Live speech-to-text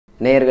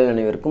நேயர்கள்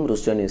அனைவருக்கும்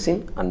ரூஸ்டர் நியூஸின்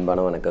அன்பான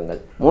வணக்கங்கள்.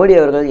 மோடி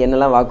அவர்கள்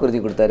என்னெல்லாம் வாக்குறுதி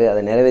கொடுத்தாரு,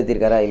 அதை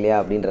நிறைவேற்றிருக்காரா இல்லையா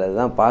அப்படின்றது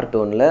தான் பார்ட்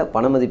 1ல்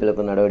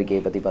பணமதிப்பிழப்பு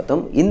நடவடிக்கையை பற்றி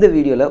பார்த்தோம். இந்த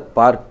வீடியோவில்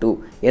பார்ட் 2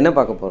 என்ன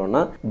பார்க்க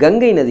போகிறோம்னா,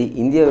 கங்கை நதி,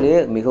 இந்தியாவிலேயே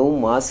மிகவும்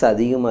மாசு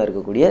அதிகமாக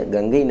இருக்கக்கூடிய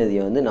கங்கை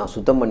நதியை வந்து நான்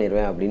சுத்தம்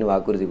பண்ணிடுவேன் அப்படின்னு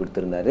வாக்குறுதி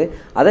கொடுத்துருந்தாரு.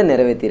 அதை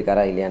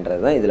நிறைவேற்றிருக்காரா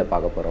இல்லையான்றது தான் இதில்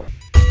பார்க்க போகிறோம்.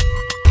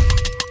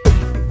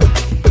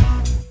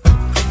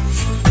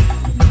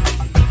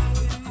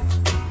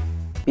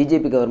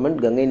 பிஜேபி கவர்மெண்ட்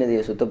கங்கை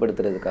நதியை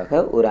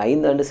சுத்தப்படுத்துறதுக்காக ஒரு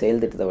 5 ஆண்டு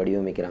செயல் திட்டத்தை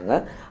வடிவமைக்கிறாங்க.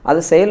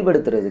 அதை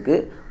செயல்படுத்துறதுக்கு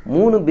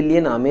 $3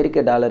 பில்லியன்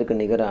அமெரிக்க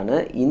டாலருக்கு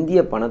நிகரான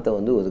இந்திய பணத்தை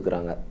வந்து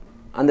ஒதுக்குறாங்க.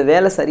 அந்த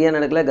வேலை சரியாக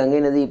நடக்கல. கங்கை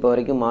நதி இப்போ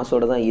வரைக்கும்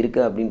மாசோடு தான்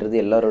இருக்குது அப்படின்றது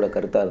எல்லாரோட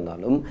கருத்தாக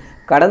இருந்தாலும்,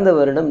 கடந்த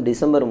வருடம்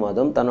டிசம்பர்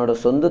மாதம் தன்னோட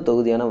சொந்த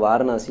தொகுதியான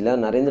வாரணாசியில்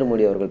நரேந்திர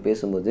மோடி அவர்கள்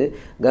பேசும்போது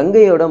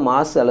கங்கையோட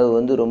மாசு அளவு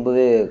வந்து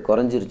ரொம்பவே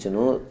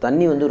குறைஞ்சிருச்சுனும்,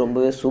 தண்ணி வந்து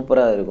ரொம்பவே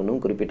சூப்பராக இருக்கணும்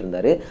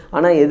குறிப்பிட்டிருந்தார்.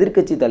 ஆனால்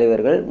எதிர்க்கட்சி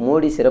தலைவர்கள்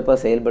மோடி சிறப்பாக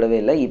செயல்படவே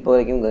இல்லை, இப்போ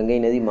வரைக்கும் கங்கை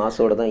நதி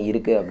மாசோடு தான்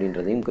இருக்குது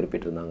அப்படின்றதையும்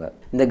குறிப்பிட்டிருந்தாங்க.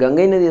 இந்த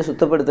கங்கை நதியை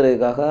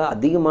சுத்தப்படுத்துறதுக்காக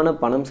அதிகமான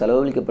பணம்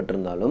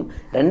செலவழிக்கப்பட்டிருந்தாலும்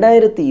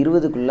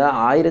 2020க்குள்ளே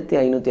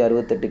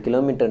 1568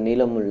 கிலோமீட்டர்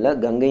நீளமுள்ள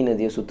கங்கை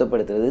நதியை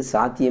சுத்தப்படுத்துறது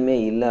சாத்தியமே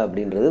இல்லை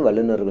அப்படின்றது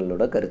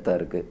வல்லுநர்களோட கருத்தாக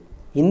இருக்குது.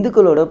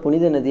 இந்துக்களோட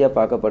புனித நதியாக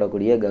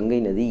பார்க்கப்படக்கூடிய கங்கை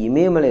நதி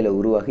இமயமலையில்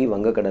உருவாகி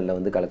வங்கக்கடலில்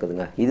வந்து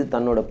கலக்குதுங்க. இது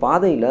தன்னோட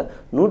பாதையில்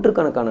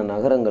நூற்றுக்கணக்கான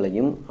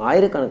நகரங்களையும்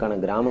ஆயிரக்கணக்கான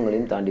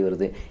கிராமங்களையும் தாண்டி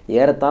வருது.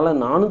 ஏறத்தாழ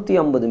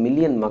 450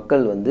 மில்லியன்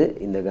மக்கள் வந்து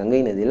இந்த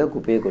கங்கை நதியில்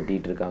குப்பையை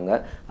கொட்டிகிட்டு இருக்காங்க.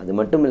 அது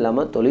மட்டும்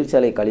இல்லாமல்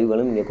தொழிற்சாலை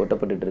கழிவுகளும் இங்கே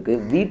கொட்டப்பட்டு இருக்கு,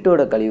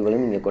 வீட்டோட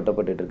கழிவுகளும் இங்கே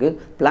கொட்டப்பட்டு இருக்கு,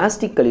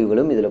 பிளாஸ்டிக்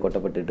கழிவுகளும் இதில்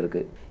கொட்டப்பட்டு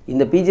இருக்கு.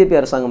 இந்த பிஜேபி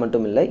அரசாங்கம்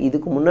மட்டும் இல்லை,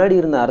 இதுக்கு முன்னாடி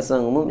இருந்த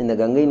அரசாங்கமும் இந்த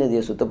கங்கை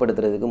நதியை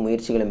சுத்தப்படுத்துறதுக்கு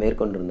முயற்சிகளை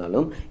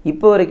மேற்கொண்டிருந்தாலும்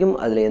இப்போ வரைக்கும்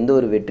அதில் எந்த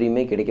ஒரு வெற்றியுமே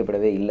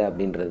கிடைக்கப்படவே இல்லை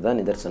அப்படின்றது தான்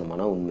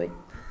நிதர்சனமான உண்மை.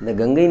 இந்த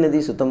கங்கை நதி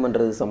சுத்தம்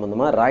பண்ணுறது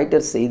சம்மந்தமாக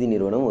ராய்ட்டர்ஸ் செய்தி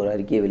நிறுவனம் ஒரு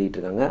அறிக்கையை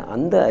வெளியிட்டிருக்காங்க.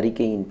 அந்த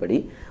அறிக்கையின்படி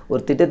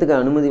ஒரு திட்டத்துக்கு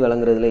அனுமதி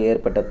வழங்குறதுல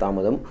ஏற்பட்ட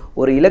தாமதம்,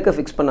 ஒரு இலக்கை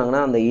ஃபிக்ஸ் பண்ணாங்கன்னா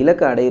அந்த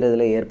இலக்கை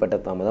அடைகிறதுல ஏற்பட்ட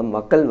தாமதம்,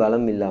 மக்கள்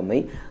வளம் இல்லாமை,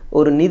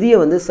 ஒரு நிதியை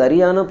வந்து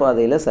சரியான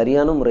பாதையில்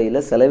சரியான முறையில்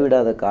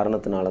செலவிடாத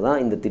காரணத்தினால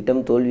தான் இந்த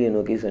திட்டம் தோல்வியை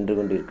நோக்கி சென்று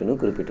கொண்டிருக்குன்னு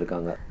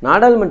குறிப்பிட்டிருக்காங்க.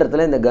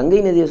 நாடாளுமன்றத்தில் இந்த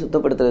கங்கை நதியை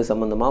சுத்தப்படுத்துறது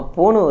சம்பந்தமாக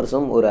போன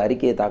வருஷம் ஒரு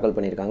அறிக்கையை தாக்கல்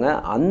பண்ணியிருக்காங்க.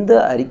 அந்த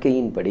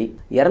அறிக்கையின்படி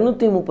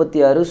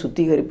 236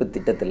 சுத்திகரிப்பு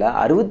திட்டத்தில்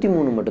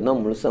 63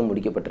 மட்டும்தான் முழுசாக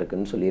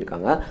முடிக்கப்பட்டிருக்குன்னு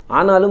சொல்லியிருக்காங்க.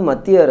 ஆனாலும்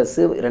மத்திய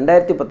அரசு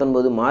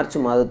 2019 மார்ச்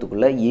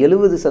மாதத்துக்குள்ள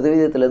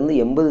 70%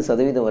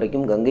 80%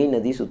 வரைக்கும் கங்கை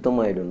நதி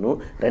சுத்தமாயிடணும்,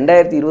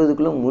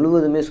 2020க்குள்ள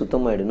முழுவதுமே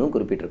சுத்தமாயிடணும்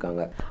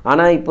குறிப்பிட்டிருக்காங்க.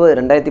 ஆனால் இப்போ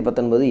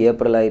 2019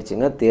 ஏப்ரல்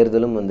ஆயிடுச்சுங்க,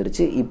 தேர்தலும்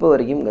வந்துருச்சு, இப்போ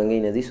வரைக்கும் கங்கை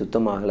நதி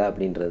சுத்தமாகலை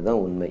அப்படின்றது தான்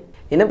உண்மை.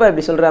 என்னப்பா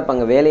இப்படி சொல்கிற, அப்போ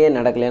அங்கே வேலையே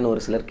நடக்கலையான்னு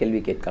ஒரு சிலர்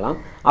கேள்வி கேட்கலாம்.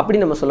 அப்படி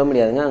நம்ம சொல்ல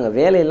முடியாதுங்க, அங்கே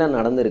வேலையெல்லாம்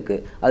நடந்திருக்கு.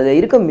 அதில்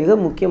இருக்க மிக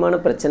முக்கியமான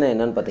பிரச்சனை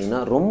என்னன்னு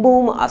பார்த்தீங்கன்னா,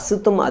 ரொம்பவும்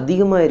அசுத்தம்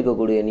அதிகமாக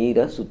இருக்கக்கூடிய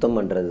நீரை சுத்தம்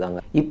பண்ணுறது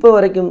தாங்க. இப்போ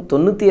வரைக்கும்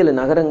 97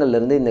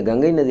 நகரங்கள்லேருந்து இந்த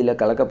கங்கை நதியில்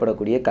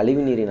கலக்கப்படக்கூடிய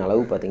கழிவு நீரின்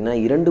அளவு பார்த்தீங்கன்னா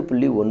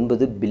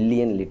 2.9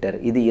 பில்லியன் லிட்டர்.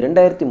 இது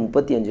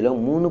 2035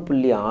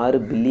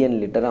 3.6 பில்லியன்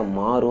லிட்டராக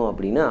மாறும்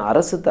அப்படின்னு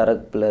அரசு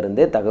தரப்புல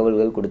இருந்தே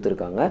தகவல்கள்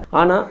கொடுத்துருக்காங்க.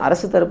 ஆனால்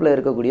அரசு தரப்பில்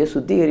இருக்கக்கூடிய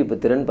சுத்திகரிப்பு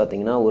திறன்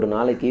பார்த்தீங்கன்னா ஒரு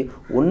நாளைக்கு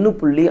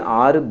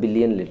 1.6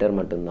 பில்லியன் லிட்டர்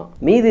மட்டும்தான்.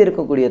 மீதி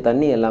இருக்கக்கூடிய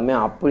தண்ணி எல்லாமே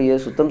அப்படியே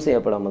சுத்தம்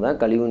செய்யப்படாமல் தான்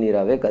கழிவு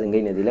நீராகவே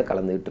கங்கை நதியில்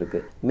கலந்துகிட்டு இருக்கு.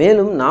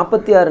 மேலும்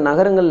 46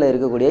 நகரங்களில்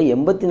இருக்கக்கூடிய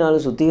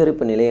 84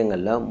 சுத்திகரிப்பு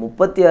நிலையங்களில்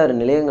 36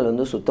 நிலையங்கள்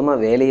வந்து சுத்தமாக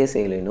வேலையே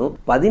செய்யலைனும்,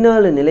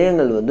 14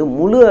 நிலையங்கள் வந்து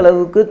முழு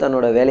அளவுக்கு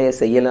தன்னோட வேலையை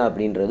செய்யலாம்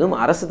அப்படின்றதும்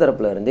அரசு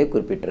தரப்புல இருந்தே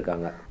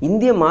குறிப்பிட்டிருக்காங்க.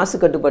 இந்திய மாசு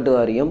கட்டுப்பாட்டு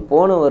வாரியம்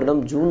போன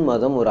வருடம் ஜூன்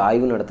மாதம் ஒரு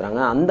ஆய்வு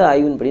நடத்துறாங்க. அந்த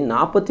ஆய்வின்படி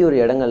 41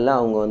 இடங்கள்ல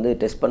அவங்க வந்து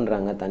டெஸ்ட்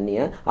பண்றாங்க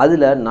தண்ணியை.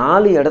 அதுல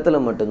 4 இடத்துல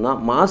மட்டும்தான்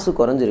மாசு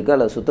குறைஞ்சிருக்கு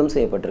அல்லது சுத்தம்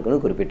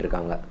செய்யப்பட்டிருக்குன்னு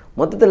குறிப்பிட்டிருக்காங்க.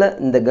 மொத்தத்தில்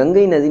இந்த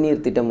கங்கை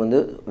நதிநீர் திட்டம் வந்து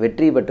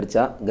வெற்றி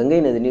பெற்றுச்சா, கங்கை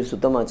நதிநீர்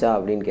சுத்தமாச்சா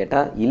அப்படின்னு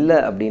கேட்டால் இல்லை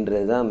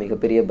அப்படின்றது தான்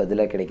மிகப்பெரிய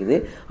பதிலாக கிடைக்குது.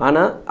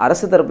 ஆனால்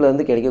அரசு தரப்புல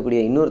இருந்து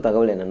கிடைக்கக்கூடிய இன்னொரு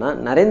தகவல் என்னன்னா,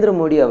 நரேந்திர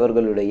மோடி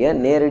அவர்களுடைய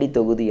நேரடி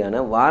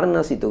தொகுதியான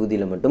வாரணாசி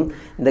தொகுதியில் மட்டும்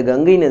இந்த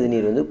கங்கை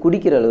நதிநீர் வந்து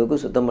குடிக்கிற அளவுக்கு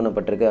சுத்தம்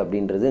பண்ணப்பட்டிருக்கு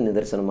அப்படின்றது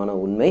நிதர்சனமான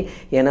உண்மை.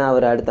 ஏன்னா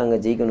அவர் அடுத்து அங்கே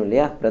ஜெயிக்கணும்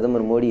இல்லையா,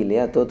 பிரதமர் மோடி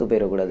இல்லையா, தோற்று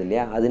போயிடக்கூடாது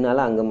இல்லையா, அதனால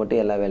அங்கே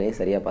மட்டும் எல்லா வேலையும்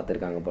சரியாக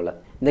பார்த்துருக்காங்க போல்.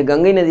 இந்த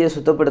கங்கை நதியை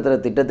சுத்தப்படுத்துகிற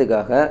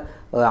திட்டத்துக்காக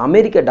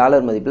அமெரிக்க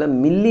டாலர் மதிப்பில்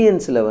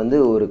மில்லியன்ஸில் வந்து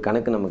ஒரு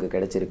கணக்கு நமக்கு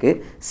கிடைச்சிருக்கு.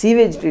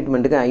 சீவேஜ்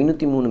ட்ரீட்மெண்ட்டுக்கு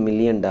 $503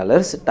 மில்லியன்,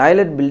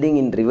 டாய்லெட் பில்டிங்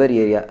இன் ரிவர்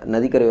ஏரியா,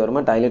 நதிக்கரை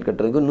ஓரமாக டாய்லெட்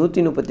கட்டுறதுக்கு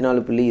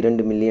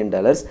 $134.2 மில்லியன்,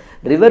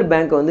 ரிவர்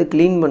பேங்கை வந்து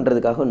க்ளீன்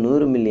பண்ணுறதுக்காக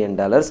 $100 million,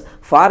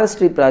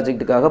 forestry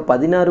ப்ராஜெக்ட்டுக்காக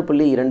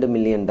 $16.2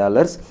 million,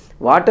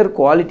 water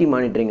quality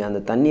monitoring, அந்த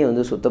தண்ணியை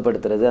வந்து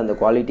சுத்தப்படுத்துறது, அந்த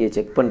குவாலிட்டியை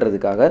செக்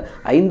பண்ணுறதுக்காக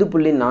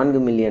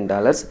 $5.4 மில்லியன்,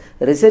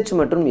 ரிசர்ச்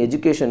மற்றும்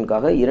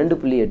எஜுகேஷனுக்காக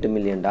 $2.8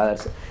 மில்லியன்.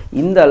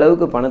 இந்த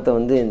அளவுக்கு பணத்தை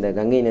வந்து இந்த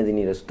கங்கை நதி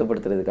நீரை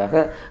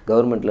சுத்தப்படுத்துறதுக்காக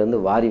கவர்மெண்ட்லேருந்து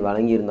வாரி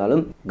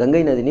வழங்கியிருந்தாலும்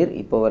கங்கை நதி நீர்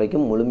இப்போ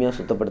வரைக்கும் முழுமையாக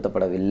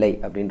சுத்தப்படுத்தப்படவில்லை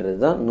அப்படின்றது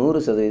தான்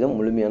 100%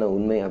 முழுமையான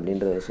உண்மை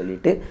அப்படின்றத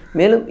சொல்லிட்டு,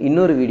 மேலும்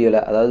இன்னொரு வீடியோவில்,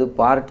 அதாவது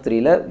பார்ட்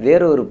 3ல்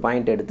வேற ஒரு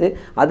பாயிண்ட் எடுத்து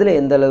அதில்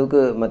எந்த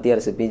அளவுக்கு மத்திய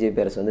அரசு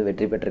பிஜேபி அரசு வந்து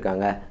வெற்றி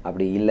பெற்றிருக்காங்க,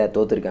 அப்படி இல்லை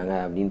தோற்றுருக்காங்க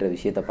அப்படின்ற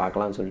விஷயத்தை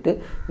பார்க்கலாம்னு சொல்லிட்டு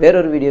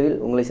வேறொரு வீடியோவில்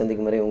உங்களை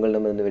சந்திக்கும் வரை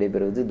உங்களிடமிருந்து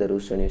விடைபெறுவது த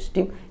ரூஸ்டர் நியூஸ்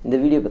டீம். இந்த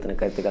வீடியோ பற்றின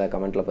கருத்துக்களை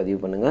கமெண்ட்டில் பதிவு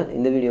பண்ணுங்கள்.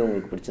 இந்த வீடியோ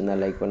உங்களுக்கு பிடிச்சிருந்தா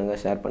லைக்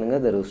பண்ணுங்கள், ஷேர்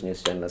பண்ணுங்கள். த ரூஸ்டர்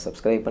நியூஸ் சேனலை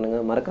சப்ஸ்கிரைப்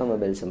பண்ணுங்கள்.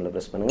 மறக்காமல் பெல் சிம்பலை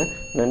ப்ரெஸ் பண்ணுங்கள்.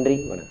 நன்றி,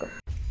 வணக்கம்.